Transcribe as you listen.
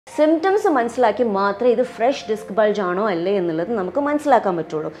Symptoms മനസ്സിലാക്കി മാത്രമേ ഇത് ഫ്രഷ് ഡിസ്ക് ബൾജ് ആണോ അല്ലേ എന്നുള്ളത് നമുക്ക് മനസ്സിലാക്കാൻ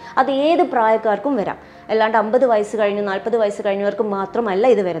പറ്റുള്ളൂ. അത് ഏത് പ്രായക്കാർക്കും വരാം. അല്ലാണ്ട് 50 വയസ്സ് കഴിഞ്ഞ് 40 വയസ്സ് കഴിഞ്ഞവർക്ക് മാത്രമല്ല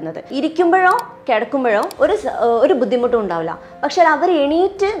ഇത് വരുന്നത്. ഇരിക്കുമ്പോഴോ കിടക്കുമ്പോഴോ ഒരു ബുദ്ധിമുട്ടും ഉണ്ടാവില്ല. പക്ഷേ അവർ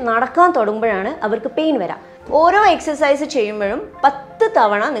എണീറ്റ് നടക്കാൻ തുടങ്ങുമ്പോഴാണ് അവർക്ക് പെയിൻ വരാം. ഓരോ എക്സസൈസ് ചെയ്യുമ്പോഴും 10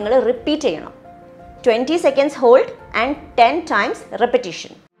 തവണ നിങ്ങൾ റിപ്പീറ്റ് ചെയ്യണം. 20 seconds hold and 10 times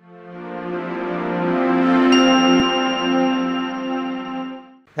repetition.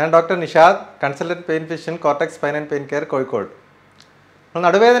 ഞാൻ doctor Nishad, consultant pain physician, cortex spine and pain care, Kozhikode.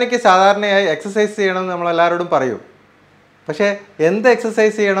 നടുവേദനയ്ക്ക് സാധാരണയായി എക്സസൈസ് ചെയ്യണം എന്ന് നമ്മളെല്ലാവരോടും പറയും. പക്ഷേ എന്ത്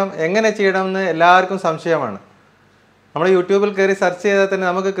എക്സസൈസ് ചെയ്യണം, എങ്ങനെ ചെയ്യണമെന്ന് എല്ലാവർക്കും സംശയമാണ്. നമ്മൾ യൂട്യൂബിൽ കയറി സെർച്ച് ചെയ്താൽ തന്നെ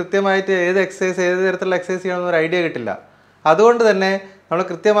നമുക്ക് കൃത്യമായിട്ട് ഏത് തരത്തിലുള്ള എക്സസൈസ് ചെയ്യണമെന്നൊരു ഐഡിയ കിട്ടില്ല. അതുകൊണ്ട് തന്നെ നമ്മൾ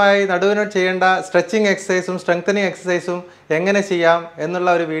കൃത്യമായി നടുവിന് ചെയ്യേണ്ട സ്ട്രെച്ചിങ് എക്സസൈസും സ്ട്രെങ്തനിങ് എക്സസൈസും എങ്ങനെ ചെയ്യാം എന്നുള്ള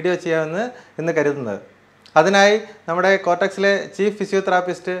ഒരു വീഡിയോ ചെയ്യാമെന്ന് ഇന്ന് കരുതുന്നത്. അതിനായി നമ്മുടെ കോർട്ടെക്സിലെ ചീഫ്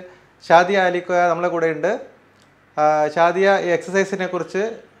ഫിസിയോതെറാപ്പിസ്റ്റ് ഷാദിയ അലിക്കോയ നമ്മളെ കൂടെ ഉണ്ട്. ഷാദിയ ഈ എക്സസൈസിനെ കുറിച്ച്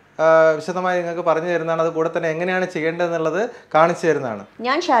വിശദമായി നിങ്ങൾക്ക് പറഞ്ഞു തരുന്നതാണ്. അതുകൂടെ തന്നെ എങ്ങനെയാണ് ചെയ്യേണ്ടതെന്നുള്ളത് കാണിച്ചു തരുന്നതാണ്.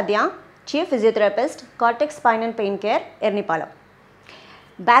 ഞാൻ Shadiya, chief physiotherapist, cortex spine and pain care, Ernakulam.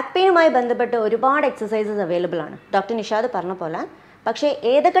 Back പെയിനുമായി ബന്ധപ്പെട്ട് ഒരുപാട് എക്സസൈസസ് അവൈലബിൾ ആണ്, ഡോക്ടർ നിഷാദ് പറഞ്ഞ പോലെ. പക്ഷേ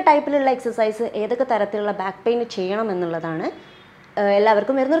ഏതൊക്കെ ടൈപ്പിലുള്ള എക്സസൈസ്, ഏതൊക്കെ തരത്തിലുള്ള ബാക്ക് പെയിൻ ചെയ്യണം എന്നുള്ളതാണ്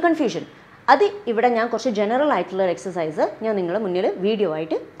എല്ലാവർക്കും വരുന്നൊരു കൺഫ്യൂഷൻ. അത് ഇവിടെ ഞാൻ കുറച്ച് ജനറൽ ആയിട്ടുള്ള എക്സസൈസ് ഞാൻ നിങ്ങളുടെ മുന്നിൽ വീഡിയോ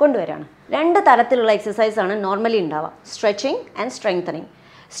ആയിട്ട് കൊണ്ടുവരാണ്. 2 തരത്തിലുള്ള എക്സസൈസാണ് നോർമലി ഉണ്ടാവുക, സ്ട്രെച്ചിങ് ആൻഡ് സ്ട്രെങ്തനിങ്.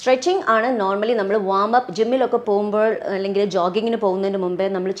 സ്ട്രെച്ചിങ് ആണ് നോർമലി നമ്മൾ വാമപ്പ്, ജിമ്മിലൊക്കെ പോകുമ്പോൾ അല്ലെങ്കിൽ ജോഗിങ്ങിന് പോകുന്നതിന് മുമ്പേ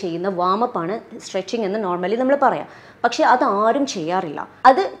നമ്മൾ ചെയ്യുന്ന വാമപ്പാണ് സ്ട്രെച്ചിങ് എന്ന് നോർമലി നമ്മൾ പറയാം. പക്ഷേ അത് ആരും ചെയ്യാറില്ല.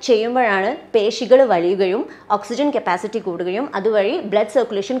 അത് ചെയ്യുമ്പോഴാണ് പേശികൾ വലിയുകയും ഓക്സിജൻ കപ്പാസിറ്റി കൂടുകയും അതുവഴി ബ്ലഡ്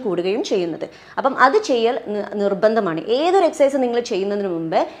സർക്കുലേഷൻ കൂടുകയും ചെയ്യുന്നത്. അപ്പം അത് ചെയ്യൽ നിർബന്ധമാണ്. ഏതൊരു എക്സസൈസ് നിങ്ങൾ ചെയ്യുന്നതിന്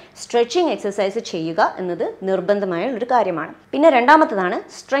മുമ്പേ സ്ട്രെച്ചിങ് എക്സസൈസ് ചെയ്യുക എന്നത് നിർബന്ധമായ ഒരു കാര്യമാണ്. പിന്നെ രണ്ടാമത്തതാണ്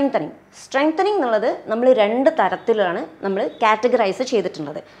സ്ട്രെങ്തനിങ്. സ്ട്രെങ്തനിങ് എന്നുള്ളത് നമ്മൾ 2 തരത്തിലാണ് നമ്മൾ കാറ്റഗറൈസ്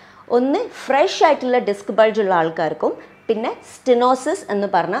ചെയ്തിട്ടുള്ളത്. ഒന്ന് ഫ്രഷ് ആയിട്ടുള്ള ഡിസ്ക് ബൾജ് ഉള്ള ആൾക്കാർക്കും പിന്നെ സ്റ്റിനോസിസ് എന്ന്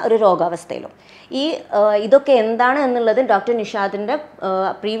പറഞ്ഞ ഒരു രോഗാവസ്ഥയിലും. ഇതൊക്കെ എന്താണ് എന്നുള്ളത് ഡോക്ടർ നിഷാദിൻ്റെ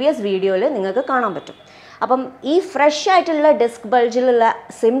പ്രീവിയസ് വീഡിയോയിൽ നിങ്ങൾക്ക് കാണാൻ പറ്റും. അപ്പം ഈ ഫ്രഷ് ആയിട്ടുള്ള ഡിസ്ക് ബൾജിലുള്ള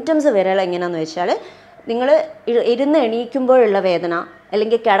സിംറ്റംസ് വരെയുള്ള എങ്ങനെയാണെന്ന് വെച്ചാൽ, നിങ്ങൾ ഇരുന്ന് എണീക്കുമ്പോഴുള്ള വേദന,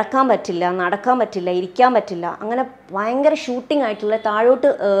 അല്ലെങ്കിൽ കിടക്കാൻ പറ്റില്ല, നടക്കാൻ പറ്റില്ല, ഇരിക്കാൻ പറ്റില്ല, അങ്ങനെ ഭയങ്കര ഷൂട്ടിംഗ് ആയിട്ടുള്ള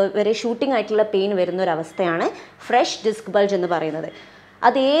താഴോട്ട് വരെ ഷൂട്ടിംഗ് ആയിട്ടുള്ള പെയിൻ വരുന്നൊരവസ്ഥയാണ് ഫ്രഷ് ഡിസ്ക് ബൾജ് എന്ന് പറയുന്നത്.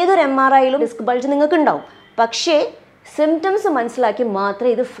 അത് ഏതൊരു MRIയിലും ഡിസ്ക് ബൾജ് നിങ്ങൾക്ക് ഉണ്ടാവും. പക്ഷേ സിംറ്റംസ് മനസ്സിലാക്കി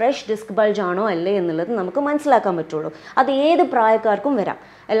മാത്രമേ ഇത് ഫ്രഷ് ഡിസ്ക് ബൾജ് ആണോ അല്ലേ എന്നുള്ളത് നമുക്ക് മനസ്സിലാക്കാൻ പറ്റുള്ളൂ. അത് ഏത് പ്രായക്കാർക്കും വരാം.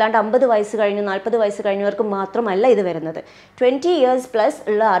 അല്ലാണ്ട് 50 വയസ്സ് കഴിഞ്ഞ് 40 വയസ്സ് കഴിഞ്ഞവർക്ക് മാത്രമല്ല ഇത് വരുന്നത്. 20 years പ്ലസ്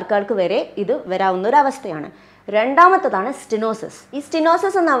ഉള്ള ആൾക്കാർക്ക് വരെ ഇത് വരാവുന്ന ഒരു അവസ്ഥയാണ്. രണ്ടാമത്തതാണ് സ്റ്റിനോസിസ്. ഈ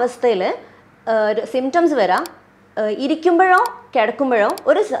സ്റ്റിനോസിസ് എന്ന അവസ്ഥയിൽ സിംറ്റംസ് വരാം. ഇരിക്കുമ്പോഴോ കിടക്കുമ്പോഴോ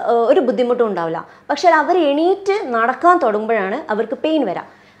ഒരു ബുദ്ധിമുട്ടും ഉണ്ടാവില്ല. പക്ഷേ അവർ എണീറ്റ് നടക്കാൻ തുടങ്ങുമ്പോഴാണ് അവർക്ക് പെയിൻ വരാം.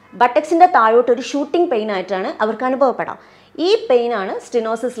 ബട്ടക്സിൻ്റെ താഴോട്ട് ഒരു ഷൂട്ടിംഗ് പെയിൻ ആയിട്ടാണ് അവർക്ക് അനുഭവപ്പെടാം. ഈ പെയിനാണ്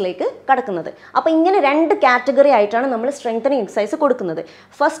സ്റ്റിനോസിസിലേക്ക് കടക്കുന്നത്. അപ്പോൾ ഇങ്ങനെ 2 കാറ്റഗറി ആയിട്ടാണ് നമ്മൾ സ്ട്രെങ്തനിങ് എക്സസൈസ് കൊടുക്കുന്നത്.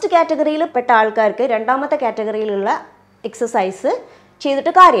 ഫസ്റ്റ് കാറ്റഗറിയിൽ പെട്ട ആൾക്കാർക്ക് രണ്ടാമത്തെ കാറ്റഗറിയിലുള്ള എക്സസൈസ്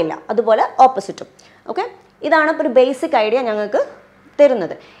ചെയ്തിട്ട് കാര്യമില്ല, അതുപോലെ ഓപ്പോസിറ്റും. ഓക്കെ, ഇതാണ് ഇപ്പോൾ ഒരു ബേസിക് ഐഡിയ ഞങ്ങൾക്ക്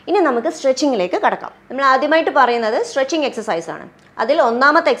തരുന്നത്. ഇനി നമുക്ക് സ്ട്രെച്ചിങ്ങിലേക്ക് കടക്കാം. നമ്മൾ ആദ്യമായിട്ട് പറയുന്നത് സ്ട്രെച്ചിങ് എക്സസൈസ് ആണ്. അതിൽ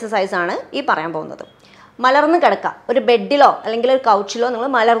ഒന്നാമത്തെ എക്സസൈസ് ആണ് ഈ പറയാൻ പോകുന്നത്. മലർന്ന് കിടക്കാം. ഒരു ബെഡിലോ അല്ലെങ്കിൽ ഒരു കൗച്ചിലോ നിങ്ങൾ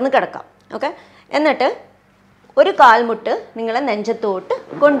മലർന്ന് കിടക്കാം. ഓക്കെ, എന്നിട്ട് ഒരു കാൽമുട്ട് നിങ്ങളെ നെഞ്ചത്തോട്ട്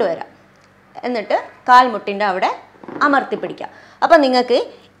കൊണ്ടുവരാം. എന്നിട്ട് കാൽമുട്ടിൻ്റെ അവിടെ അമർത്തി പിടിക്കുക. അപ്പം നിങ്ങൾക്ക്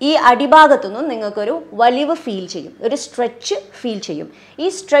ഈ അടിഭാഗത്തുനിന്നും നിങ്ങൾക്കൊരു വലിവ് ഫീൽ ചെയ്യും, ഒരു സ്ട്രെച്ച് ഫീൽ ചെയ്യും. ഈ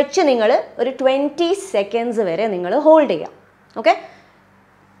സ്ട്രെച്ച് നിങ്ങൾ ഒരു 20 seconds വരെ നിങ്ങൾ ഹോൾഡ് ചെയ്യാം. ഓക്കെ,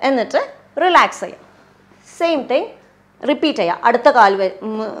 എന്നിട്ട് റിലാക്സ് ചെയ്യാം. സെയിം തിങ് റിപ്പീറ്റ് ചെയ്യാം. അടുത്ത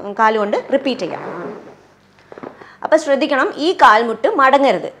കാലുകൊണ്ട് റിപ്പീറ്റ് ചെയ്യാം. അപ്പം ശ്രദ്ധിക്കണം, ഈ കാൽമുട്ട്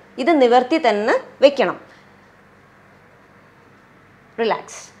മടങ്ങരുത്, ഇത് നിവർത്തി തന്നെ വെക്കണം.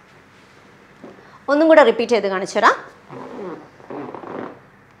 റിലാക്സ്. ഒന്നും കൂടെ റിപ്പീറ്റ് ചെയ്ത് കാണിച്ചു തരാം.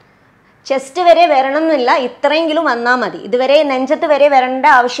 ചെസ്റ്റ് വരെ വരണം എന്നില്ല, ഇത്രയെങ്കിലും വന്നാൽ മതി. ഇതുവരെ നെഞ്ചത്ത് വരെ വരേണ്ട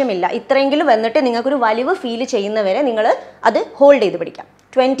ആവശ്യമില്ല. ഇത്രയെങ്കിലും വന്നിട്ട് നിങ്ങൾക്കൊരു വലിവ് ഫീൽ ചെയ്യുന്നവരെ നിങ്ങൾ അത് ഹോൾഡ് ചെയ്ത് പിടിക്കാം.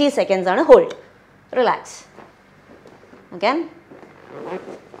 20 seconds ആണ് ഹോൾഡ്. റിലാക്സ്. Okay,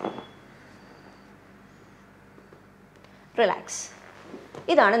 relax.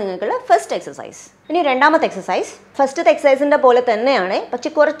 ഇതാണ് നിങ്ങൾക്കുള്ള ഫസ്റ്റ് എക്സസൈസ്. ഇനി രണ്ടാമത്തെ എക്സസൈസ് ഫസ്റ്റത്തെ എക്സസൈസിൻ്റെ പോലെ തന്നെയാണ്, പക്ഷെ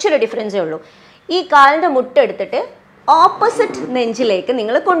കുറച്ചൊരു ഡിഫറൻസേ ഉള്ളൂ. ഈ കാലിൻ്റെ മുട്ടെടുത്തിട്ട് ഓപ്പോസിറ്റ് നെഞ്ചിലേക്ക്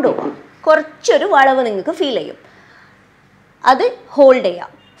നിങ്ങൾ കൊണ്ടുപോകാം. കുറച്ചൊരു വളവ് നിങ്ങൾക്ക് ഫീൽ ചെയ്യും. അത് ഹോൾഡ് ചെയ്യാം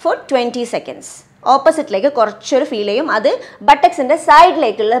ഫോർ 20 seconds. ഓപ്പോസിറ്റിലേക്ക് കുറച്ചൊരു ഫീൽ ചെയ്യും. അത് ബട്ടക്സിൻ്റെ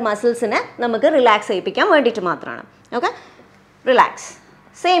സൈഡിലേക്കുള്ള മസിൽസിനെ നമുക്ക് റിലാക്സ് ചെയ്യിപ്പിക്കാൻ വേണ്ടിയിട്ട് മാത്രമാണ്. Okay, relax.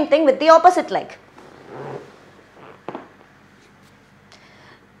 Same thing with the opposite leg.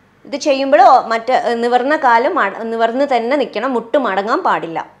 ഇത് ചെയ്യുമ്പോൾ മറ്റ് നിവർന്ന കാലും നിവർന്ന് തന്നെ നിൽക്കണം, മുട്ട് മടങ്ങാൻ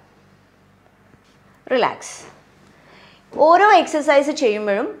പാടില്ല. റിലാക്സ്. ഓരോ എക്സസൈസ്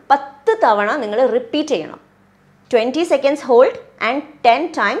ചെയ്യുമ്പോഴും 10 തവണ നിങ്ങൾ റിപ്പീറ്റ് ചെയ്യണം. 20 seconds hold and 10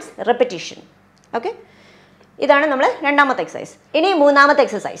 times repetition. Okay, ഇതാണ് നമ്മൾ രണ്ടാമത്തെ എക്സസൈസ്. ഇനി മൂന്നാമത്തെ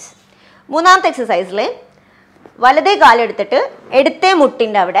എക്സസൈസ്. മൂന്നാമത്തെ എക്സസൈസിൽ വലതേ കാലെടുത്തിട്ട് ഇടത്തെ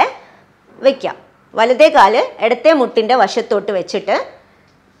മുട്ടിൻ്റെ അവിടെ വയ്ക്കാം. വലതേ കാല് ഇടത്തെ മുട്ടിൻ്റെ വശത്തോട്ട് വെച്ചിട്ട്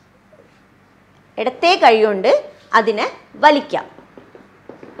ഇടത്തെ കൈ കൊണ്ട് അതിനെ വലിക്കാം.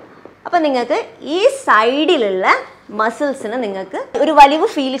 അപ്പം നിങ്ങൾക്ക് ഈ സൈഡിലുള്ള മസിൽസിന് നിങ്ങൾക്ക് ഒരു വലിവ്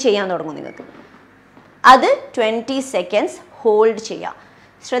ഫീൽ ചെയ്യാൻ തുടങ്ങും. നിങ്ങൾക്ക് അത് 20 seconds ഹോൾഡ് ചെയ്യാം.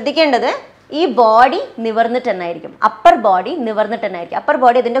 ശ്രദ്ധിക്കേണ്ടത് ഈ ബോഡി നിവർന്നിട്ട് തന്നെ ആയിരിക്കും. അപ്പർ ബോഡി നിവർന്നിട്ട് തന്നെ ആയിരിക്കും. അപ്പർ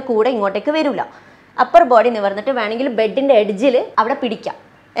ബോഡി ഇതിൻ്റെ കൂടെ ഇങ്ങോട്ടേക്ക് വരില്ല. അപ്പർ ബോഡി നിവർന്നിട്ട് വേണമെങ്കിൽ ബെഡിൻ്റെ എഡ്ജിൽ അവിടെ പിടിക്കാം.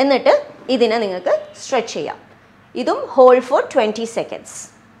 എന്നിട്ട് ഇതിനെ നിങ്ങൾക്ക് സ്ട്രെച്ച് ചെയ്യാം. ഇതും hold four 20 seconds.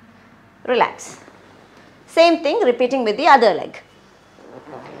 Relax. Same thing repeating with the other leg.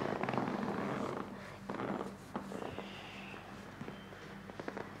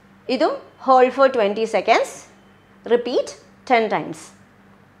 ഇതും hold four 20 seconds. Repeat 10 times.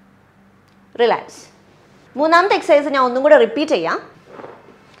 Relax. മൂന്നാമത്തെ എക്സസൈസ് ഞാൻ ഒന്നും കൂടെ റിപ്പീറ്റ് ചെയ്യാം.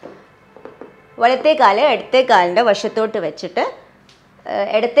 വലത്തെ കാല് ഇടത്തെ കാലിൻ്റെ വശത്തോട്ട് വെച്ചിട്ട്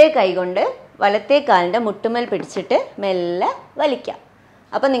ഇടത്തെ കൈ കൊണ്ട് വലത്തെ കാലിൻ്റെ മുട്ടുമേൽ പിടിച്ചിട്ട് മെല്ലെ വലിക്കാം.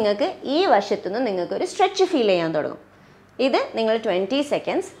 അപ്പം നിങ്ങൾക്ക് ഈ വശത്തുനിന്ന് നിങ്ങൾക്കൊരു സ്ട്രെച്ച് ഫീൽ ചെയ്യാൻ തുടങ്ങും. ഇത് നിങ്ങൾ 20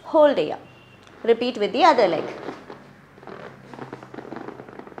 seconds ഹോൾഡ് ചെയ്യാം. Repeat with the other leg.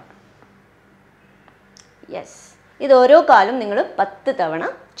 Yes, ഇത് ഓരോ കാലും നിങ്ങൾ 10 തവണ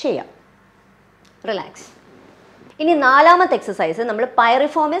ചെയ്യാം. റിലാക്സ്. ഇനി നാലാമത്തെ എക്സസൈസ് നമ്മൾ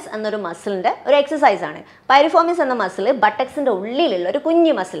പൈറിഫോമിസ് എന്നൊരു മസിലിൻ്റെ ഒരു എക്സസൈസാണ്. പൈറിഫോമിസ് എന്ന മസിൽ ബട്ടക്സിൻ്റെ ഉള്ളിലുള്ള ഒരു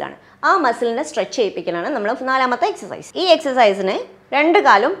കുഞ്ഞു മസിലാണ്. ആ മസിലിനെ സ്ട്രെച്ച് ചെയ്യിപ്പിക്കലാണ് നമ്മൾ നാലാമത്തെ എക്സസൈസ്. ഈ എക്സസൈസിന് 2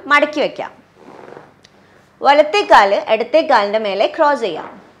 കാലും മടക്കി വയ്ക്കാം. വലത്തെ കാല് ഇടത്തെ കാലിൻ്റെ മേലെ ക്രോസ് ചെയ്യാം.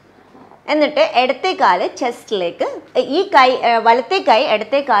 എന്നിട്ട് ഇടത്തെ കാല് ചെസ്റ്റിലേക്ക്, ഈ കൈ വലത്തെ കൈ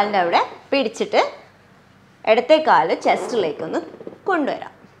ഇടത്തെ കാലിൻ്റെ അവിടെ പിടിച്ചിട്ട് ഇടത്തെ കാല് ചെസ്റ്റിലേക്കൊന്ന്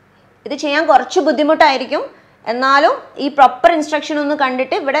കൊണ്ടുവരാം. ഇത് ചെയ്യാൻ കുറച്ച് ബുദ്ധിമുട്ടായിരിക്കും. എന്നാലും ഈ പ്രോപ്പർ ഇൻസ്ട്രക്ഷൻ ഒന്ന്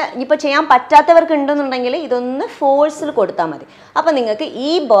കണ്ടിട്ട് ഇവിടെ ഇപ്പോൾ ചെയ്യാൻ പറ്റാത്തവർക്ക് ഉണ്ടെന്നുണ്ടെങ്കിൽ ഇതൊന്ന് ഫോഴ്സിൽ കൊടുത്താൽ മതി. അപ്പം നിങ്ങൾക്ക്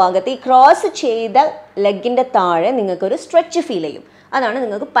ഈ ഭാഗത്ത് ഈ ക്രോസ് ചെയ്ത ലെഗിൻ്റെ താഴെ നിങ്ങൾക്കൊരു സ്ട്രെച്ച് ഫീൽ ചെയ്യും. അതാണ്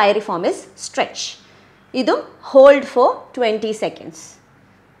നിങ്ങൾക്ക് പൈറിഫോമിസ് സ്ട്രെച്ച്. ഇതും ഹോൾഡ് ഫോർ 20 seconds.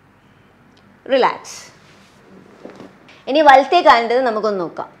 റിലാക്സ്. ഇനി വലത്തെ കാലിൻ്റെത് നമുക്കൊന്ന്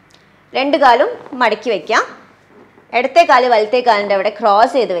നോക്കാം. 2 കാലും മടക്കി വയ്ക്കാം. ഇടത്തെ കാല് വലത്തെ കാലിൻ്റെ അവിടെ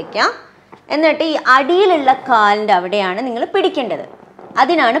ക്രോസ് ചെയ്ത് വയ്ക്കാം. എന്നിട്ട് ഈ അടിയിലുള്ള കാലിൻ്റെ അവിടെയാണ് നിങ്ങൾ പിടിക്കേണ്ടത്.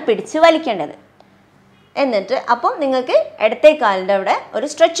 അതിനാണ് പിടിച്ച് വലിക്കേണ്ടത്. എന്നിട്ട് അപ്പം നിങ്ങൾക്ക് ഇടത്തെ കാലിൻ്റെ അവിടെ ഒരു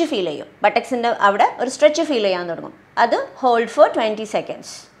സ്ട്രെച്ച് ഫീൽ ചെയ്യും. ബട്ടക്സിൻ്റെ അവിടെ ഒരു സ്ട്രെച്ച് ഫീൽ ചെയ്യാൻ തുടങ്ങും. അത് ഹോൾഡ് ഫോർ 20 seconds.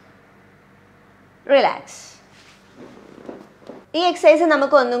 റിലാക്സ്. ഈ എക്സസൈസ്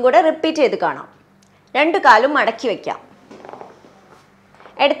നമുക്ക് ഒന്നും കൂടെ റിപ്പീറ്റ് ചെയ്ത് കാണാം. 2 കാലും മടക്കി വയ്ക്കാം.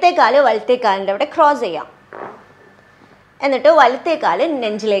 ഇടത്തെ കാല് വലത്തെ കാലിൻ്റെ അവിടെ ക്രോസ് ചെയ്യാം. എന്നിട്ട് വലത്തെ കാല്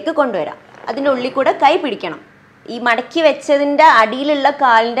നെഞ്ചിലേക്ക് കൊണ്ടുവരാം. അതിൻ്റെ ഉള്ളിൽ കൂടെ കൈ പിടിക്കണം. ഈ മടക്കി വെച്ചതിൻ്റെ അടിയിലുള്ള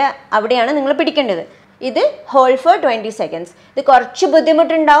കാലിൻ്റെ അവിടെയാണ് നിങ്ങൾ പിടിക്കേണ്ടത്. ഇത് ഹോൾഡ് ഫോർ 20 seconds. ഇത് കുറച്ച്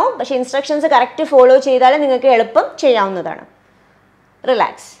ബുദ്ധിമുട്ടുണ്ടാവും, പക്ഷേ ഇൻസ്ട്രക്ഷൻസ് കറക്റ്റ് ഫോളോ ചെയ്താൽ നിങ്ങൾക്ക് എളുപ്പം ചെയ്യാവുന്നതാണ്.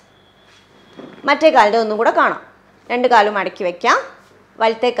 റിലാക്സ്. മറ്റേ കാലിൻ്റെ ഒന്നും കൂടെ കാണാം. 2 കാലും മടക്കി വയ്ക്കാം.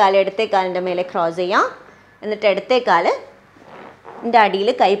 വലത്തെ കാല് ഇടത്തെ കാലിൻ്റെ മേലെ ക്രോസ് ചെയ്യാം. എന്നിട്ട് ഇടത്തെ കാല്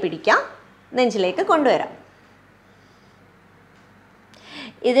അടിയിൽ കൈ പിടിക്കാം. നെഞ്ചിലേക്ക് കൊണ്ടുവരാം.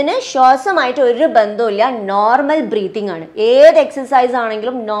 ഇതിന് ശ്വാസമായിട്ട് ഒരു ബന്ധവുമില്ല. നോർമൽ ബ്രീത്തിങ് ആണ്. ഏത് എക്സസൈസ്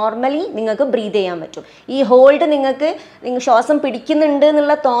ആണെങ്കിലും നോർമലി നിങ്ങൾക്ക് ബ്രീത്ത് ചെയ്യാൻ പറ്റും. ഈ ഹോൾഡ് നിങ്ങൾക്ക് ശ്വാസം പിടിക്കുന്നുണ്ട്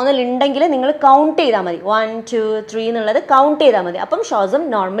എന്നുള്ള തോന്നലുണ്ടെങ്കിൽ നിങ്ങൾ കൗണ്ട് ചെയ്താൽ മതി. 1 2 3 എന്നുള്ളത് കൗണ്ട് ചെയ്താൽ മതി. അപ്പം ശ്വാസം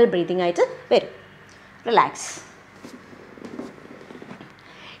നോർമൽ ബ്രീത്തിങ് ആയിട്ട് വരും. റിലാക്സ്.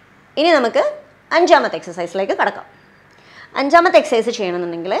 ഇനി നമുക്ക് 5ാമത്തെ എക്സസൈസിലേക്ക് കടക്കാം. 5ാമത്തെ എക്സസൈസ്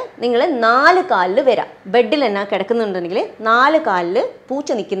ചെയ്യണമെന്നുണ്ടെങ്കിൽ നിങ്ങൾ 4 കാലിൽ വരാം. ബെഡിൽ തന്നെ കിടക്കുന്നുണ്ടെങ്കിൽ 4 കാലിൽ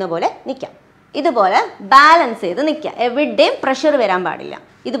പൂച്ച നിൽക്കുന്ന പോലെ നിൽക്കാം. ഇതുപോലെ ബാലൻസ് ചെയ്ത് നിൽക്കുക. എവിടെയും പ്രഷർ വരാൻ പാടില്ല.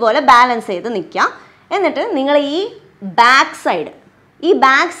 ഇതുപോലെ ബാലൻസ് ചെയ്ത് നിൽക്കുക. എന്നിട്ട് നിങ്ങൾ ഈ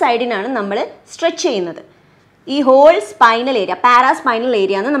ബാക്ക് സൈഡിനാണ് നമ്മൾ സ്ട്രെച്ച് ചെയ്യുന്നത്. ഈ whole spinal area, paraspinal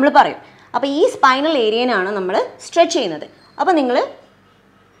area എന്ന് നമ്മൾ പറയും. അപ്പോൾ ഈ സ്പൈനൽ ഏരിയനാണ് നമ്മൾ സ്ട്രെച്ച് ചെയ്യുന്നത്. അപ്പോൾ നിങ്ങൾ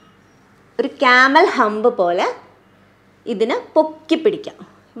ഒരു ക്യാമൽ ഹമ്പ് പോലെ ഇതിനെ പൊക്കി പിടിക്കാം.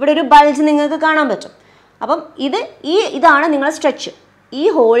 ഇവിടെ ഒരു ബൾജ് നിങ്ങൾക്ക് കാണാൻ പറ്റും. അപ്പം ഇതാണ് നിങ്ങളെ സ്ട്രെച്ച്. ഈ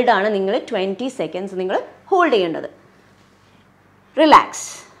ഹോൾഡാണ് നിങ്ങൾ 20 seconds നിങ്ങൾ ഹോൾഡ് ചെയ്യേണ്ടത്. റിലാക്സ്.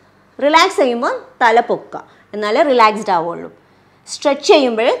 റിലാക്സ് ചെയ്യുമ്പോൾ തല പൊക്കുക, എന്നാലേ റിലാക്സ്ഡ് ആവുള്ളൂ. സ്ട്രെച്ച്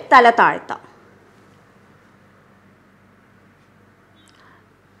ചെയ്യുമ്പോൾ തല താഴ്ത്താം.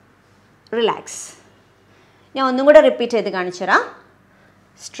 റിലാക്സ്. ഞാൻ ഒന്നും കൂടെ റിപ്പീറ്റ് ചെയ്ത് കാണിച്ചു തരാം.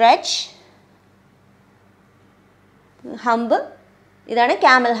 സ്ട്രെച്ച്, ഹമ്പ്, ഇതാണ്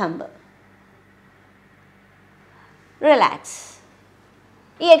ക്യാമൽ ഹമ്പ്. റിലാക്സ്.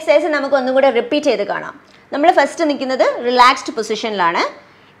 ഈ എക്സസൈസ് നമുക്ക് ഒന്നും കൂടെ റിപ്പീറ്റ് ചെയ്ത് കാണാം. നമ്മൾ ഫസ്റ്റ് നിൽക്കുന്നത് റിലാക്സ്ഡ് പൊസിഷനിലാണ്.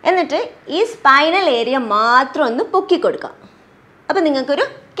 എന്നിട്ട് ഈ സ്പൈനൽ ഏരിയ മാത്രം ഒന്ന് പൊക്കി കൊടുക്കാം. അപ്പോൾ നിങ്ങൾക്കൊരു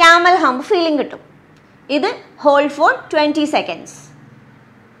ക്യാമൽ ഹമ്പ് ഫീലിംഗ് കിട്ടും. ഇത് hold four 20 seconds.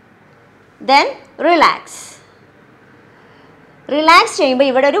 Then relax. Relax ചെയ്യുമ്പോൾ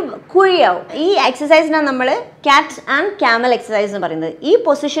ഇവിടെ ഒരു കുഴിയാവും. ഈ എക്സസൈസിനാണ് നമ്മൾ ക്യാറ്റ് ആൻഡ് ക്യാമൽ എക്സസൈസ് എന്ന് പറയുന്നത്. ഈ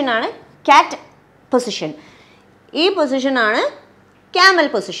പൊസിഷനാണ് ക്യാറ്റ് പൊസിഷൻ, ഈ പൊസിഷനാണ് ക്യാമൽ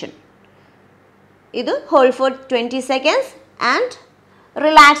പൊസിഷൻ. ഇത് hold four 20 seconds and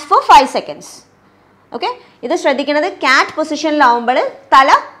relax for 5 seconds. Okay, ഇത് ശ്രദ്ധിക്കുന്നത് ക്യാറ്റ് പൊസിഷനിലാവുമ്പോൾ തല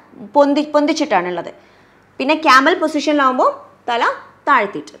പൊന്തിച്ചിട്ടാണുള്ളത്. പിന്നെ ക്യാമൽ പൊസിഷനിലാവുമ്പോൾ തല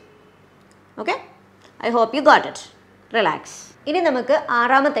താഴ്ത്തിയിട്ട്. Okay, I hope you got it. Relax. ഇനി നമുക്ക്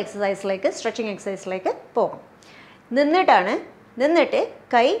ആറാമത്തെ എക്സസൈസിലേക്ക്, സ്ട്രെച്ചിങ് എക്സസൈസിലേക്ക് പോകാം. നിന്നിട്ട്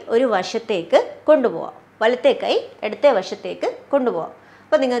കൈ ഒരു വശത്തേക്ക് കൊണ്ടുപോകാം. വലത്തെ കൈ ഇടത്തെ വശത്തേക്ക് കൊണ്ടുപോകാം.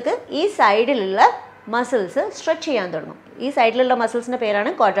 അപ്പോൾ നിങ്ങൾക്ക് ഈ സൈഡിലുള്ള മസിൽസ് സ്ട്രെച്ച് ചെയ്യാൻ തുടങ്ങും. ഈ സൈഡിലുള്ള മസിൽസിൻ്റെ പേരാണ്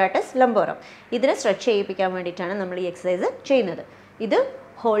ക്വാഡ്രാറ്റസ് ലംബോറം. ഇതിനെ സ്ട്രെച്ച് ചെയ്യിപ്പിക്കാൻ വേണ്ടിയിട്ടാണ് നമ്മൾ ഈ എക്സസൈസ് ചെയ്യുന്നത്. ഇത്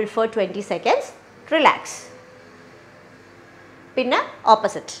ഹോൾഡ് ഫോർ 20 seconds. റിലാക്സ്. പിന്നെ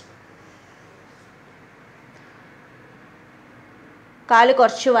ഓപ്പോസിറ്റ്. കാല്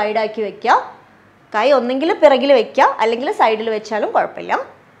കുറച്ച് വൈഡാക്കി വയ്ക്കുക. കൈ ഒന്നെങ്കിൽ പിറകിൽ വയ്ക്കുക, അല്ലെങ്കിൽ സൈഡിൽ വെച്ചാലും കുഴപ്പമില്ല.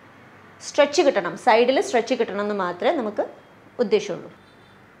 സ്ട്രെച്ച് കിട്ടണം, സൈഡിൽ സ്ട്രെച്ച് കിട്ടണം എന്ന് മാത്രമേ നമുക്ക് ഉദ്ദേശമുള്ളൂ.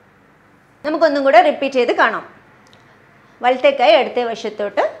 നമുക്കൊന്നും കൂടെ റിപ്പീറ്റ് ചെയ്ത് കാണാം. വലത്തെ കൈ ഇടത്തെ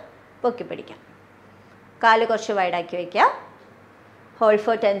വശത്തോട്ട് പൊക്കി പിടിക്കാം. കാല് കുറച്ച് വൈഡാക്കി വയ്ക്കുക. Hold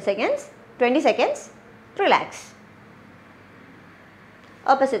four 20 seconds. Relax.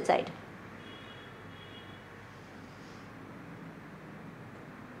 Opposite side.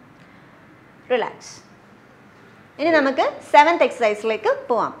 Relax. ഇനി നമുക്ക് 7th എക്സസൈസിലേക്ക്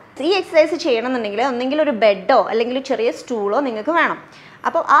പോവാം. ഈ എക്സസൈസ് ചെയ്യണമെന്നുണ്ടെങ്കിൽ ഒന്നെങ്കിൽ ഒരു ബെഡോ അല്ലെങ്കിൽ ചെറിയ സ്റ്റൂളോ നിങ്ങൾക്ക് വേണം.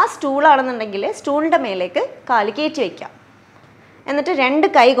 അപ്പോൾ ആ സ്റ്റൂളാണെന്നുണ്ടെങ്കിൽ സ്റ്റൂളിൻ്റെ മേലേക്ക് കാല് കയറ്റി വയ്ക്കാം. എന്നിട്ട് 2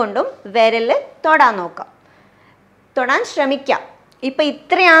 കൈ കൊണ്ടും വിരൽ തൊടാൻ നോക്കാം, തൊടാൻ ശ്രമിക്കാം. ഇപ്പം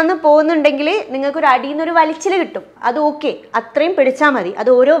ഇത്രയാണെന്ന് പോകുന്നുണ്ടെങ്കിൽ നിങ്ങൾക്കൊരു അടിയിൽ നിന്നൊരു വലിച്ചിൽ കിട്ടും. അത് ഓക്കെ, അത്രയും പിടിച്ചാൽ മതി. അത്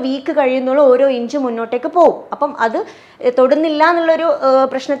ഓരോ വീക്ക് കഴിയുന്നോളം ഓരോ ഇഞ്ച് മുന്നോട്ടേക്ക് പോകും. അപ്പം അത് തൊടുന്നില്ല എന്നുള്ളൊരു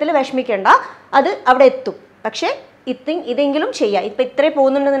പ്രശ്നത്തിൽ വിഷമിക്കേണ്ട, അത് അവിടെ എത്തും. പക്ഷേ ഇതെങ്കിലും ചെയ്യാം. ഇപ്പം ഇത്രയും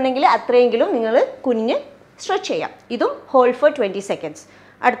പോകുന്നുണ്ടെന്നുണ്ടെങ്കിൽ അത്രയെങ്കിലും നിങ്ങൾ കുനിഞ്ഞ് സ്ട്രെച്ച് ചെയ്യാം. ഇതും ഹോൾഡ് ഫോർ 20 seconds.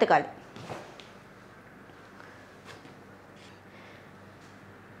 അടുത്ത കാലം.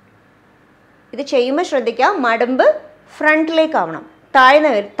 ഇത് ചെയ്യുമ്പോൾ ശ്രദ്ധിക്കാം, മടമ്പ് ഫ്രണ്ടിലേക്കാവണം,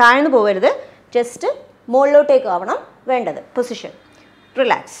 താഴ്ന്നു പോകരുത്. ജസ്റ്റ് മുകളിലോട്ടേക്ക് ആവണം വേണ്ടത് പൊസിഷൻ.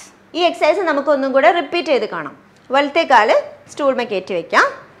 റിലാക്സ്. ഈ എക്സസൈസ് നമുക്കൊന്നും കൂടെ റിപ്പീറ്റ് ചെയ്ത് കാണാം. വലത്തെ കാല് സ്റ്റൂൾമേ കയറ്റി വയ്ക്കാം.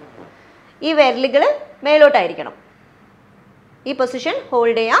 ഈ വിരലുകൾ മേലോട്ടായിരിക്കണം. ഈ പൊസിഷൻ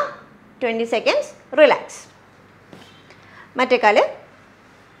ഹോൾഡ് ചെയ്യാം 20 seconds. റിലാക്സ്. മറ്റേ കാല്.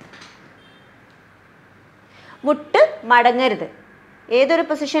 മുട്ട് മടങ്ങരുത്. ഏതൊരു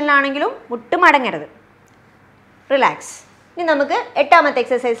പൊസിഷനിലാണെങ്കിലും മുട്ട് മടങ്ങരുത്. റിലാക്സ്. ഇനി നമുക്ക് 8ാമത്തെ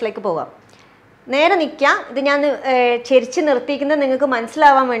എക്സസൈസിലേക്ക് പോകാം. നേരെ നിൽക്കുക. ഇത് ഞാൻ ചെരിച്ച് നിർത്തിക്കുന്നത് നിങ്ങൾക്ക്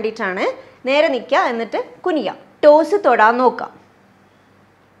മനസ്സിലാവാൻ വേണ്ടിയിട്ടാണ്. നേരെ നിൽക്കുക, എന്നിട്ട് കുനിയാം. ടോസ് തൊടാൻ നോക്കാം.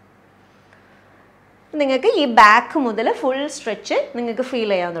 നിങ്ങൾക്ക് ഈ ബാക്ക് മുതൽ ഫുൾ സ്ട്രെച്ച് നിങ്ങൾക്ക്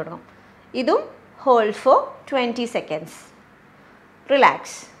ഫീൽ ചെയ്യാൻ തുടങ്ങും. ഇതും ഹോൾഡ് ഫോർ 20 seconds.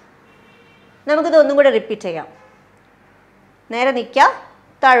 റിലാക്സ്. നമുക്കിത് ഒന്നും കൂടെ റിപ്പീറ്റ് ചെയ്യാം. നേരെ നിൽക്കുക,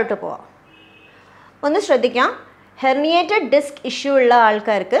 താഴോട്ട് പോവാം. ഒന്ന് ശ്രദ്ധിക്കാം, ഹെർണിയേറ്റഡ് ഡിസ്ക് ഇഷ്യൂ ഉള്ള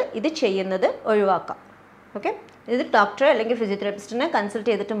ആൾക്കാർക്ക് ഇത് ചെയ്യുന്നത് ഒഴിവാക്കാം. ഓക്കെ, ഇത് ഡോക്ടറെ അല്ലെങ്കിൽ ഫിസിയോതെറാപ്പിസ്റ്റിനെ കൺസൾട്ട്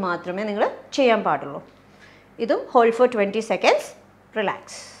ചെയ്തിട്ട് മാത്രമേ നിങ്ങൾ ചെയ്യാൻ പാടുള്ളൂ. ഇതും ഹോൾഡ് ഫോർ 20 seconds.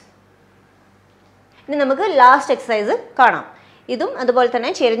 റിലാക്സ്. ഇനി നമുക്ക് ലാസ്റ്റ് എക്സസൈസ് കാണാം. ഇതും അതുപോലെ തന്നെ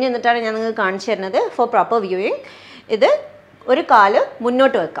ചെരിഞ്ഞ് നിന്നിട്ടാണ് ഞാൻ നിങ്ങൾക്ക് കാണിച്ചു തരുന്നത് ഫോർ പ്രോപ്പർ വ്യൂയിങ്. ഇത് ഒരു കാല്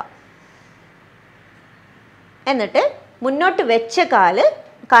മുന്നോട്ട് വെക്കാം. എന്നിട്ട് മുന്നോട്ട് വെച്ച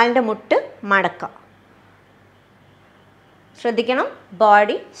കാലിൻ്റെ മുട്ട് മടക്കാം. ശ്രദ്ധിക്കണം,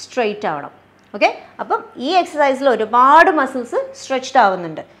 ബോഡി സ്ട്രെയിറ്റ് ആവണം. ഓക്കെ, അപ്പം ഈ എക്സസൈസിൽ ഒരുപാട് മസിൽസ് സ്ട്രെച്ച്ഡ്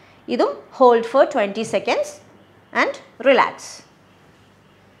ആവുന്നുണ്ട്. ഇതും hold four 20 seconds and relax.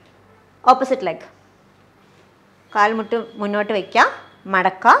 Opposite leg. കാൽമുട്ട് മുന്നോട്ട് വയ്ക്കുക,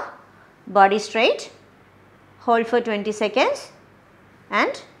 മടക്കുക, body straight, hold four 20 seconds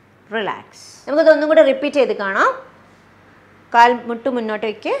and relax. നമുക്കതൊന്നും കൂടെ റിപ്പീറ്റ് ചെയ്ത് കാണാം. കാൽമുട്ട് മുന്നോട്ട്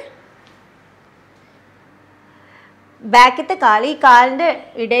വയ്ക്കുക, ബാക്കിലത്തെ കാല് ഈ കാലിൻ്റെ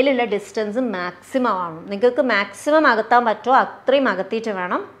ഇടയിലുള്ള ഡിസ്റ്റൻസ് മാക്സിമം ആവണം. നിങ്ങൾക്ക് മാക്സിമം അകത്താൻ പറ്റുമോ അത്രയും അകത്തിയിട്ട്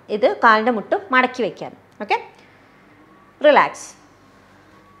വേണം ഇത് കാലിൻ്റെ മുട്ട് മടക്കി വയ്ക്കാൻ. Okay, relax.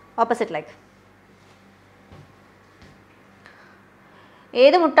 Opposite leg.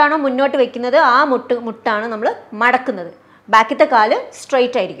 ഏത് മുട്ടാണോ മുന്നോട്ട് വെക്കുന്നത് ആ മുട്ടാണ് നമ്മൾ മടക്കുന്നത്. ബാക്കിലത്തെ കാല്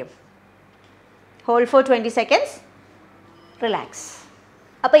സ്ട്രെയിറ്റ് ആയിരിക്കും. Hold four 20 seconds. റിലാക്സ്.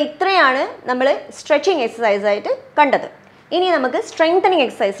 അപ്പോൾ ഇത്രയാണ് നമ്മൾ സ്ട്രെച്ചിങ് എക്സസൈസ് ആയിട്ട് കണ്ടത്. ഇനി നമുക്ക് സ്ട്രെങ്തനിങ്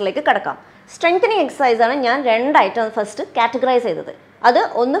എക്സസൈസിലേക്ക് കടക്കാം. സ്ട്രെങ്തനിങ് എക്സസൈസാണ് ഞാൻ രണ്ടായിട്ട് ഫസ്റ്റ് കാറ്റഗറൈസ് ചെയ്തത്. അത്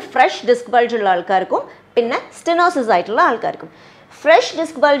ഒന്ന് ഫ്രഷ് ഡിസ്ക് ബൾജ് ഉള്ള ആൾക്കാർക്കും പിന്നെ സ്റ്റെനോസിസ് ആയിട്ടുള്ള ആൾക്കാർക്കും. ഫ്രഷ്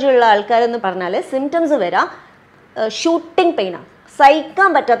ഡിസ്ക് ബൾജ് ഉള്ള ആൾക്കാരെന്ന് പറഞ്ഞാൽ സിംറ്റംസ് വരാം ഷൂട്ടിംഗ് പെയിനാണ്, സഹിക്കാൻ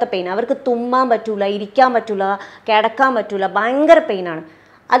പറ്റാത്ത പെയിൻ. അവർക്ക് തുമ്മാൻ പറ്റൂല, ഇരിക്കാൻ പറ്റൂല, കിടക്കാൻ പറ്റൂല, ഭയങ്കര പെയിനാണ്.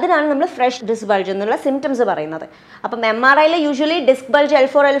 അതിനാണ് നമ്മൾ ഫ്രഷ് ഡിസ്ക് ബൾജ് എന്നുള്ള സിംറ്റംസ് പറയുന്നത്. അപ്പം MRIയിൽ usually disc bulge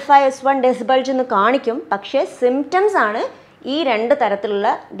L4, L5, S1 disc bulge എന്ന് കാണിക്കും. പക്ഷേ സിംറ്റംസ് ആണ് ഈ രണ്ട് തരത്തിലുള്ള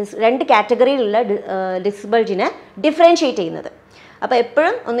രണ്ട് കാറ്റഗറിയിലുള്ള ഡിസ്ക് ബൾജിനെ ഡിഫറൻഷ്യേറ്റ് ചെയ്യുന്നത്. അപ്പോൾ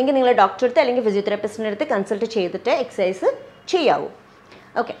എപ്പോഴും ഒന്നെങ്കിൽ നിങ്ങൾ ഡോക്ടറെ അടുത്ത് അല്ലെങ്കിൽ ഫിസിയോതെറാപ്പിസ്റ്റിൻ്റെ അടുത്ത് കൺസൾട്ട് ചെയ്തിട്ട് എക്സസൈസ് ചെയ്യാവൂ.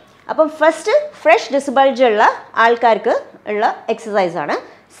 ഓക്കെ, അപ്പം ഫസ്റ്റ് ഫ്രഷ് ഡിസ്ക് ബൾജ് ഉള്ള ആൾക്കാർക്ക് ഉള്ള എക്സസൈസാണ്.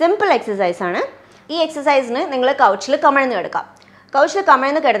 സിമ്പിൾ എക്സസൈസാണ്. ഈ എക്സസൈസിന് നിങ്ങൾ കൗച്ചിൽ കമഴ്ന്ന് കിടക്കാം. കൗച്ചിൽ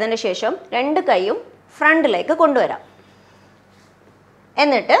കമഴ്ന്ന് കിടന്നതിന് ശേഷം രണ്ട് കൈയും ഫ്രണ്ടിലേക്ക് കൊണ്ടുവരാം.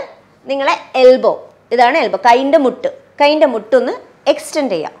 എന്നിട്ട് നിങ്ങളെ എൽബോ, ഇതാണ് എൽബോ, കൈൻ്റെ മുട്ടൊന്ന്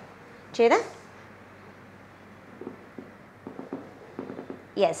എക്സ്റ്റെൻഡ് ചെയ്യാം. ചെയ്തേ?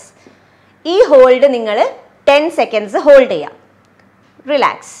 യെസ്. ഈ ഹോൾഡ് നിങ്ങൾ 10 seconds ഹോൾഡ് ചെയ്യാം.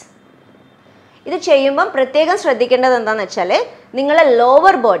 റിലാക്സ്. ഇത് ചെയ്യുമ്പം പ്രത്യേകം ശ്രദ്ധിക്കേണ്ടത് എന്താണെന്ന് വെച്ചാൽ നിങ്ങളെ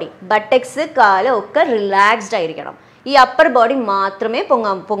ലോവർ ബോഡി, ബട്ടക്സ്, കാല് ഒക്കെ റിലാക്സ്ഡ് ആയിരിക്കണം. ഈ അപ്പർ ബോഡി മാത്രമേ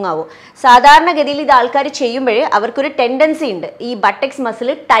പൊങ്ങാവൂ. സാധാരണഗതിയിൽ ഇത് ആൾക്കാർ ചെയ്യുമ്പോൾ അവർക്കൊരു ടെൻഡൻസി ഉണ്ട് ഈ ബട്ടക്സ് മസിൽ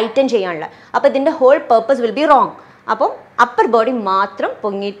ടൈറ്റൻ ചെയ്യാനുള്ള. അപ്പോൾ ഇതിൻ്റെ whole purpose will be wrong. അപ്പം അപ്പർ ബോഡി മാത്രം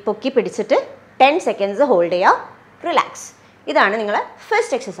പൊക്കി പിടിച്ചിട്ട് 10 seconds ഹോൾഡ് ചെയ്യാം. റിലാക്സ്. ഇതാണ് നിങ്ങളെ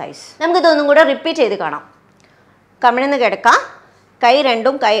ഫസ്റ്റ് എക്സസൈസ്. നമുക്കിതൊന്നും കൂടെ റിപ്പീറ്റ് ചെയ്ത് കാണാം. കമിഴ്ന്ന് കിടക്കാം, കൈ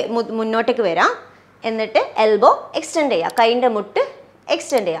രണ്ടും മുന്നോട്ടേക്ക് വരാം. എന്നിട്ട് എൽബോ എക്സ്റ്റെൻഡ് ചെയ്യുക, കൈൻ്റെ മുട്ട്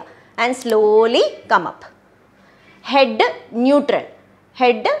എക്സ്റ്റെൻഡ് ചെയ്യുക and slowly come up. Head neutral,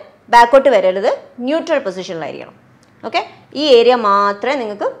 head ബാക്കോട്ട് വരരുത്, ന്യൂട്രൽ പൊസിഷനിലായിരിക്കണം. ഓക്കെ, ഈ ഏരിയ മാത്രമേ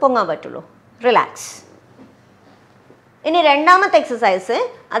നിങ്ങൾക്ക് പൊങ്ങാൻ പറ്റുള്ളൂ. റിലാക്സ്. ഇനി രണ്ടാമത്തെ എക്സസൈസ്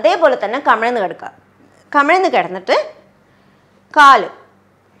അതേപോലെ തന്നെ കമിഴ്ന്ന് കിടക്കുക. കമിഴ്ന്ന് കിടന്നിട്ട് കാല്,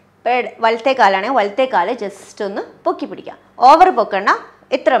 വലത്തെ കാലാണെങ്കിൽ വലത്തെ കാല് ജസ്റ്റ് ഒന്ന് പൊക്കി പിടിക്കുക. ഓവർ പൊക്കണ്ട,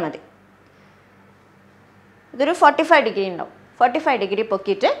 ഇത്ര മതി. ഇതൊരു 45 degree ഉണ്ടാവും. 45 degree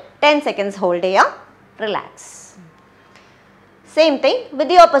പൊക്കിയിട്ട് 10 seconds ഹോൾഡ് ചെയ്യാം. Relax. Same thing with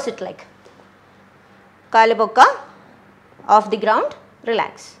the opposite leg. കാല് പൊക്ക, of the ground,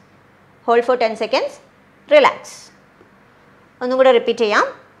 relax. Hold four 10 seconds. Relax. ഒന്നും കൂടെ റിപ്പീറ്റ് ചെയ്യാം.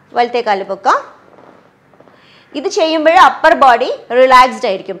 വലത്തെ കാല് പൊക്ക. ഇത് ചെയ്യുമ്പോൾ അപ്പർ ബോഡി റിലാക്സ്ഡ്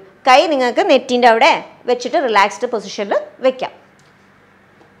ആയിരിക്കും. കൈ നിങ്ങൾക്ക് നെറ്റിൻ്റെ അവിടെ വെച്ചിട്ട് റിലാക്സ്ഡ് പൊസിഷനിൽ വെക്കാം.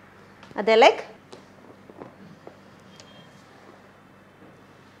 അതേ leg.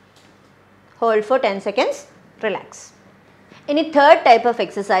 Hold four 10 seconds. Relax. ഇനി തേർഡ് ടൈപ്പ് ഓഫ്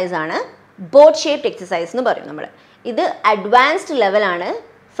എക്സസൈസ് ആണ് ബോട്ട് ഷേപ്ഡ് എക്സസൈസ് എന്ന് പറയും നമ്മൾ. ഇത് അഡ്വാൻസ്ഡ് ലെവലാണ്.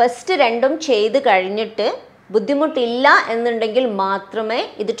 ഫസ്റ്റ് രണ്ടും ചെയ്ത് കഴിഞ്ഞിട്ട് ബുദ്ധിമുട്ടില്ല എന്നുണ്ടെങ്കിൽ മാത്രമേ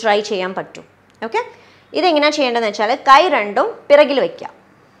ഇത് ട്രൈ ചെയ്യാൻ പറ്റൂ. ഓക്കെ, ഇതെങ്ങനെയാണ് ചെയ്യേണ്ടതെന്ന് വെച്ചാൽ കൈ രണ്ടും പിറകിൽ വയ്ക്കാം.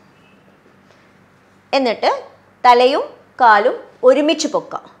 എന്നിട്ട് തലയും കാലും ഒരുമിച്ച്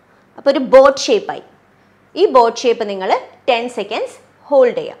പൊക്കാം. അപ്പോൾ ഒരു ബോട്ട് ഷേപ്പായി. ഈ ബോട്ട് ഷേപ്പ് നിങ്ങൾ 10 seconds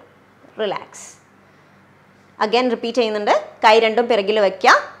ഹോൾഡ് ചെയ്യാം. റിലാക്സ്. അഗൈൻ റിപ്പീറ്റ് ചെയ്യുന്നുണ്ട്. കൈ രണ്ടും പിറകിൽ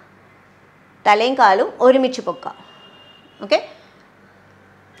വയ്ക്കാം, തലയും കാലും ഒരുമിച്ച് പൊക്കാം. ഓക്കെ,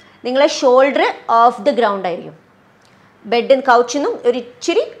 നിങ്ങളെ ഷോൾഡർ ഓഫ് ദി ഗ്രൗണ്ട് ആയിരിക്കും. ബെഡിൽ കൗച്ചിൽ നിന്നും ഒരു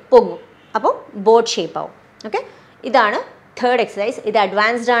ഇച്ചിരി പൊങ്ങും. അപ്പോൾ ബോട്ട് ഷേപ്പ് ആവും. ഓക്കെ, ഇതാണ് തേർഡ് എക്സസൈസ്. ഇത്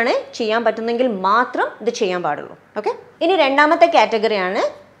അഡ്വാൻസ്ഡ് ആണ്. ചെയ്യാൻ പറ്റുന്നെങ്കിൽ മാത്രം ഇത് ചെയ്യാൻ പാടുള്ളൂ. ഓക്കെ, ഇനി രണ്ടാമത്തെ കാറ്റഗറിയാണ്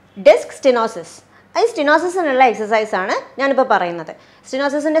ഡിസ്ക് സ്റ്റെനോസിസ്. ഈ സ്റ്റെനോസിസിനുള്ള എക്സസൈസാണ് ഞാനിപ്പോൾ പറയുന്നത്.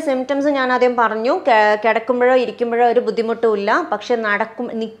 സ്റ്റെനോസിസിൻ്റെ സിംറ്റംസ് ഞാൻ ആദ്യം പറഞ്ഞു. കിടക്കുമ്പോഴോ ഇരിക്കുമ്പോഴോ ഒരു ബുദ്ധിമുട്ടുമില്ല. പക്ഷെ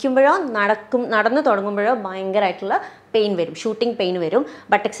നിൽക്കുമ്പോഴോ നടന്നു തുടങ്ങുമ്പോഴോ ഭയങ്കരമായിട്ടുള്ള പെയിൻ വരും, ഷൂട്ടിംഗ് പെയിൻ വരും.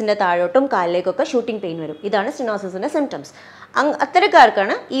 ബട്ടക്സിൻ്റെ താഴോട്ടും കാലിലേക്കൊക്കെ ഷൂട്ടിംഗ് പെയിൻ വരും. ഇതാണ് സ്റ്റെനോസിസിൻ്റെ സിംറ്റംസ്.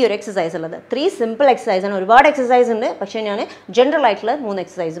 അത്തരക്കാർക്കാണ് ഈ ഒരു എക്സസൈസ് ഉള്ളത്. 3 സിമ്പിൾ എക്സസൈസാണ്. ഒരുപാട് എക്സസൈസ് ഉണ്ട്, പക്ഷേ ഞാൻ ജനറൽ ആയിട്ടുള്ള 3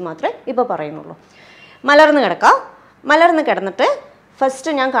 എക്സസൈസ് മാത്രമേ ഇപ്പോൾ പറയുന്നുള്ളൂ. മലർന്ന് കിടക്കാം. മലർന്ന് കിടന്നിട്ട്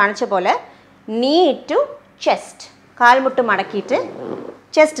ഫസ്റ്റ് ഞാൻ കാണിച്ച പോലെ നീ ടു ചെസ്റ്റ്, കാൽമുട്ട് മടക്കിയിട്ട്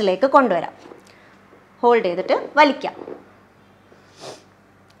ചെസ്റ്റിലേക്ക് കൊണ്ടുവരാം. ഹോൾഡ് ചെയ്തിട്ട് വലിക്കാം.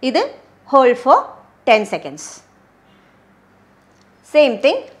 ഇത് hold four 10 seconds. Same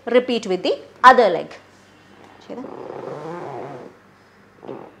thing repeat with the other leg. ചെയ്ത്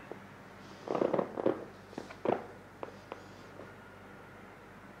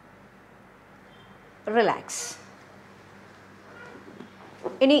റിലാക്സ്.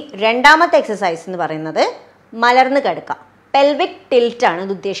 ഇനി രണ്ടാമത്തെ എക്സസൈസ് എന്ന് പറയുന്നത് മലർന്ന് കിടക്കുക. പെൽവിക് ടിൽറ്റ് ആണ്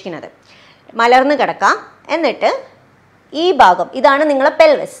ഇത് ഉദ്ദേശിക്കുന്നത്. മലർന്ന് കിടക്കാം, എന്നിട്ട് ഈ ഭാഗം ഇതാണ് നിങ്ങളെ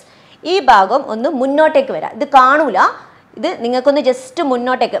പെൽവസ്, ഈ ഭാഗം ഒന്ന് മുന്നോട്ടേക്ക് വരാം. ഇത് കാണൂല, ഇത് നിങ്ങൾക്കൊന്ന് ജസ്റ്റ്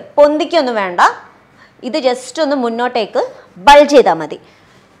മുന്നോട്ടേക്ക്, പൊന്തിക്കൊന്നും വേണ്ട, ഇത് ജസ്റ്റ് ഒന്ന് മുന്നോട്ടേക്ക് ബൾജ് ചെയ്താൽ മതി.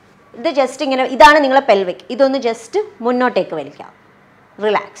 ഇത് ജസ്റ്റ് ഇങ്ങനെ, ഇതാണ് നിങ്ങളെ പെൽവിക്, ഇതൊന്ന് ജസ്റ്റ് മുന്നോട്ടേക്ക് വലിക്കാം,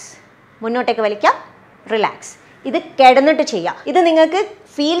 റിലാക്സ്. മുന്നോട്ടേക്ക് വലിക്കാം, റിലാക്സ്. ഇത് കിടന്നിട്ട് ചെയ്യാം. ഇത് നിങ്ങൾക്ക്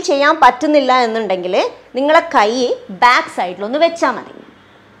ഫീൽ ചെയ്യാൻ പറ്റുന്നില്ല എന്നുണ്ടെങ്കിൽ നിങ്ങളെ കൈ ബാക്ക് സൈഡിലൊന്ന് വെച്ചാൽ മതി.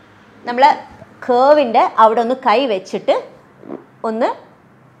 നമ്മൾ കേവിൻ്റെ അവിടെ ഒന്ന് കൈ വെച്ചിട്ട് ഒന്ന്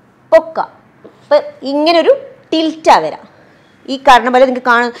പൊക്കാം. ഇപ്പം ഇങ്ങനൊരു ടിൽറ്റാണ് വരാം. ഈ കാണുന്ന പോലെ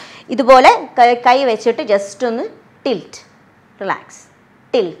നിങ്ങൾക്ക് ഇതുപോലെ കൈ വെച്ചിട്ട് ജസ്റ്റ് ഒന്ന് ടിൽറ്റ്, റിലാക്സ്,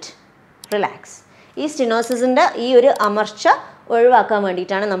 ടിൽറ്റ്, റിലാക്സ്. ഈ സ്റ്റിനോസിസിൻ്റെ ഈ ഒരു അമർച്ച ഒഴിവാക്കാൻ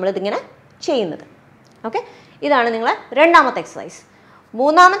വേണ്ടിയിട്ടാണ് നമ്മളിതിങ്ങനെ ചെയ്യുന്നത്. ഓക്കെ, ഇതാണ് നിങ്ങളെ രണ്ടാമത്തെ എക്സസൈസ്.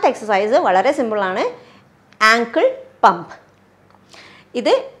 മൂന്നാമത്തെ എക്സസൈസ് വളരെ സിമ്പിളാണ്, ആങ്കിൾ പമ്പ്.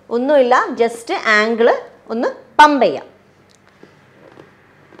 ഇത് ഒന്നുമില്ല, ജസ്റ്റ് ആങ്കിള് ഒന്ന് പമ്പ് ചെയ്യാം.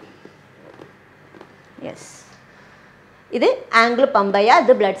 യെസ്, ഇത് ആങ്കിൾ പമ്പ് ചെയ്യുക.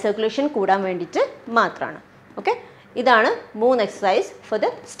 ഇത് ബ്ലഡ് സർക്കുലേഷൻ കൂടാൻ വേണ്ടിയിട്ട് മാത്രമാണ്. ഓക്കെ, ഇതാണ് 3 എക്സസൈസ് ഫോർ ദ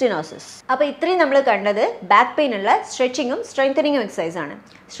സ്റ്റിനോസിസ്. അപ്പോൾ ഇത്രയും നമ്മൾ കണ്ടത് ബാക്ക് പെയിനുള്ള സ്ട്രെച്ചിങ്ങും സ്ട്രെങ്തനിങ്ങും എക്സസൈസ് ആണ്.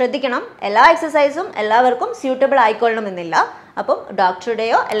 ശ്രദ്ധിക്കണം, എല്ലാ എക്സസൈസും എല്ലാവർക്കും സ്യൂട്ടബിൾ ആയിക്കൊള്ളണമെന്നില്ല. അപ്പം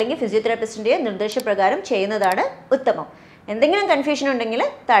ഡോക്ടറുടെയോ അല്ലെങ്കിൽ ഫിസിയോതെറാപ്പിസ്റ്റിൻ്റെയോ നിർദ്ദേശപ്രകാരം ചെയ്യുന്നതാണ് ഉത്തമം. എന്തെങ്കിലും കൺഫ്യൂഷൻ ഉണ്ടെങ്കിൽ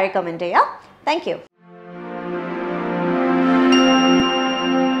താഴെ കമൻറ്റ് ചെയ്യാം. Thank you.